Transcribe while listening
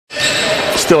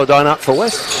Still a donut for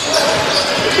West.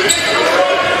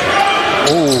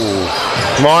 Ooh,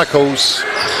 Michaels.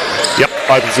 Yep,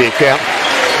 opens the account.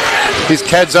 Here's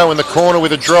Cadzo in the corner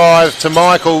with a drive to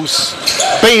Michaels.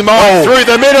 B. Mike through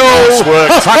the middle. Nice work.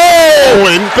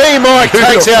 B. Mike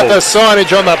takes out the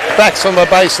signage on the backs on the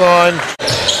baseline.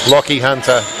 Lockie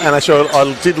Hunter. And actually,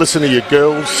 I did listen to your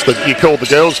girls, you called the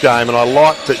girls' game, and I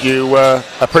liked that you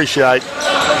appreciate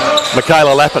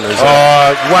Michaela Lappin.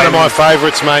 One of my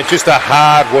favourites, mate. Just a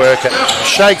hard worker.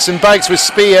 Shakes and bakes with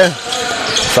spear.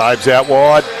 Sabres out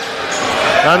wide.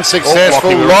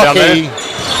 Unsuccessful. Lockie.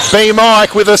 B.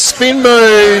 Mike with a spin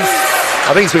move.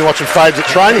 I think he's been watching Sabres at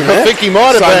training. I think he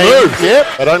might have been. Move.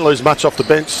 Yep. They don't lose much off the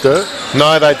bench, Sturt.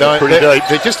 No, they don't.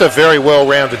 They're just a very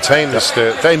well-rounded team, the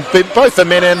Sturt. Both the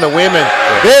men and the women.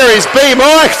 Yeah. There is B.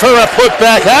 Mike for a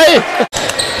putback, hey?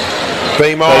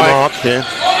 B. Mike. Yeah.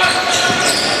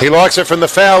 He likes it from the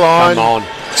foul line. Come on.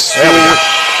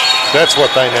 That's what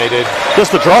they needed.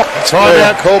 Just a drop.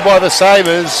 Timeout called by the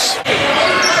Sabres.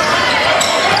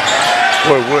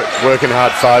 We're working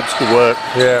hard, Sabres. Good work.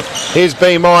 Yeah. Here's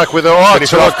B. Mike with a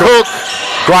to a Cook.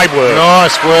 Great work.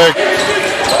 Nice work.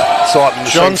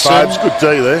 Johnson. Good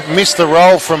D there. Missed the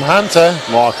roll from Hunter.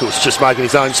 Michael's just making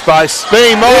his own space.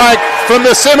 B. Mike from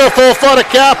the semaphore fodder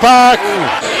car park.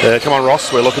 Yeah, come on,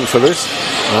 Ross. We're looking for this.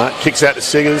 All right, kicks out to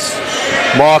Siggers.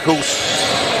 Michaels.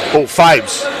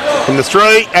 Fabes from the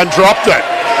three and dropped it.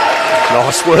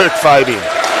 Nice work, Fabian.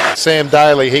 Sam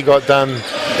Daly, he got done.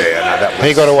 Yeah, no, that was...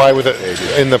 He got away with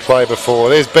it in the play before.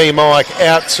 There's B. Mike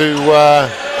out to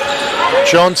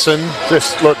Johnson.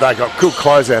 Just look, they got good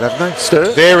closeout, haven't they?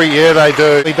 Sturt? Yeah, they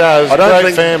do. He does. I don't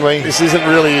think family. This isn't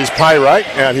really his pay rate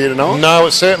out here tonight. No,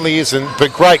 it certainly isn't.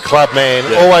 But great club man,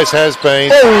 always has been.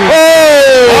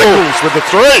 Michaels with the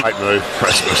three. Great move,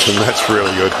 Rasmussen. That's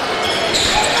really good.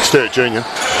 Sturt Junior.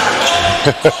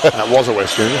 That was a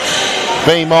West Junior.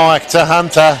 B. Mike to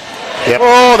Hunter. Yep.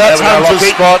 Oh, that's Hunter's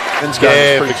spot.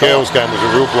 Yeah, the girls' game was a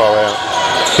real blowout.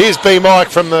 Here's B. Mike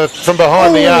from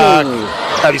behind the arc.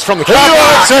 And he's from the car park. He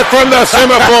likes it from the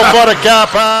semaphore fodder car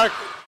park.